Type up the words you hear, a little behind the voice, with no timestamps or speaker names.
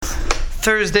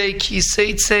Thursday,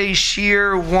 Kiseitse,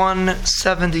 Shir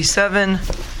 177,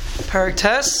 Parak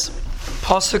Tes,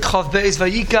 Pasuk Chav Beis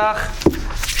Vayikach,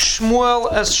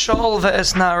 Shmuel es Shaul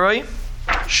ve'es Narai.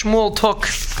 Shmuel took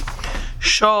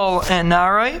Shaul and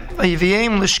Narai,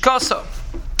 Vayiviem Lishkasa.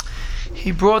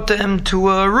 He brought them to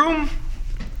a room,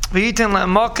 V'yitin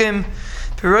le'makim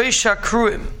b'roish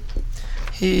hakruim.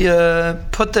 He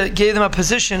gave them a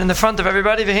position in the front of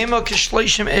everybody. V'hema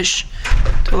kishleishim ish.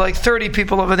 There were like 30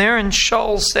 people over there, and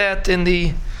Shaul sat in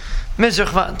the mizrach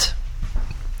vant.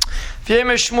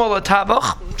 V'yemer Shmuel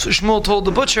atabach. So Shmuel told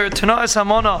the butcher, Tana'is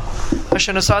hamona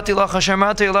asher nasati lach asher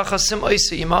matei lach asim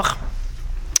oisi imach.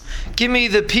 Give me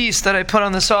the piece that I put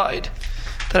on the side,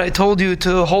 that I told you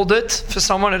to hold it for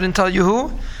someone. I didn't tell you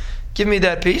who. Give me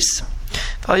that piece.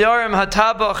 V'yarim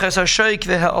hatabach es hashoik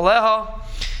v'ha'aleha.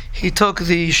 He took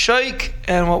the sheikh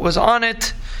and what was on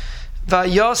it,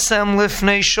 vayasem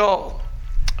lifnei Shaul,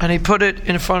 and he put it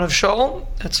in front of Shaul.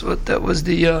 That was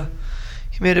the.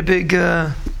 He made a big.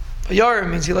 Vayarim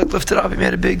means he lifted up. He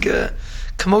made a big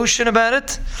commotion about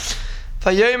it.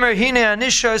 Vayomer hine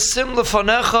anisha sim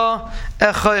lefanecha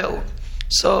echayil.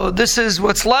 So this is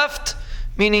what's left,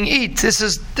 meaning eat. This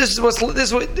is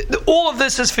all of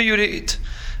this is for you to eat.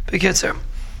 Bekitzer.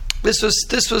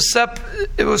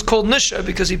 It was called Nisha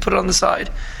because he put it on the side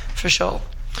for Shaul.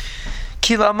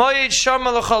 Kilamoyed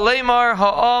Sharma Lemar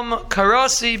Ha'am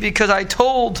Karasi, because I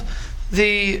told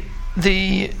the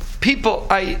people,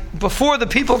 before the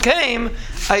people came,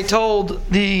 I told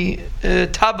the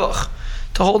Tabach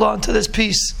to hold on to this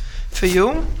piece for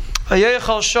you.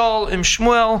 Vayechal Shaul im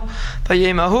Shmuel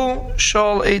Vayemahu.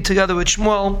 Shaul ate together with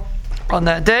Shmuel on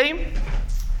that day.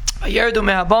 They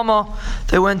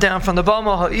went down from the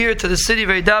Bama Ha'ir to the city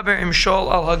Vaydaber im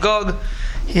Shaul al Hagog.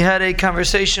 He had a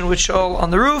conversation with Shaul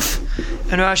on the roof,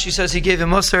 and Rashi says he gave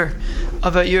him Musar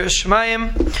of Vayir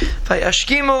Shemayim.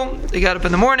 Vayashkimu, they got up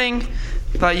in the morning.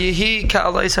 Vayihi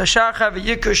ka'alais hashachar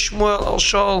v'yikush Shmuel al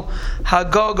Shaul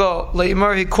Hagogo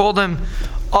leimar. He called him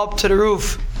up to the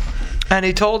roof, and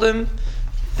he told him,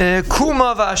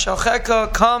 Kuma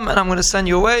v'ashalcheka, come and I'm going to send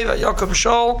you away. V'yakom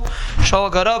Shaul.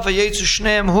 Shaul got up. V'yetzu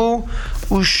shneim hu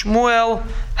u'Shmuel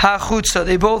hachutza.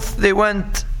 They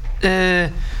went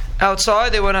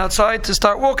outside. They went outside to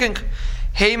start walking.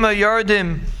 Hema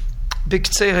yardim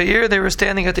b'ktzei ha'ir. They were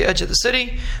standing at the edge of the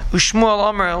city. U'Shmuel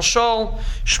amar el Shaul.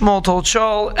 Shmuel told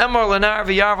Shaul, Emar lenar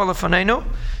v'yarva lefanenu.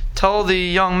 Tell the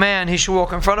young man he should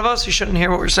walk in front of us. He shouldn't hear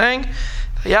what we're saying.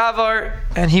 Yavar,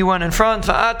 and he went in front.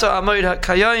 Va'ata amoid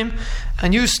hakayim,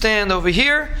 and you stand over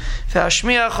here.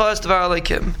 V'ashmiachas dvar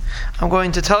alekim. I'm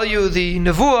going to tell you the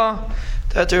nevuah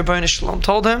that the Rebbeinu Shalom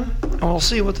told him, and we'll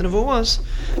see what the nevuah was.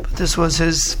 But this was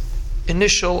his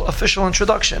initial official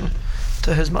introduction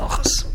to his malchus.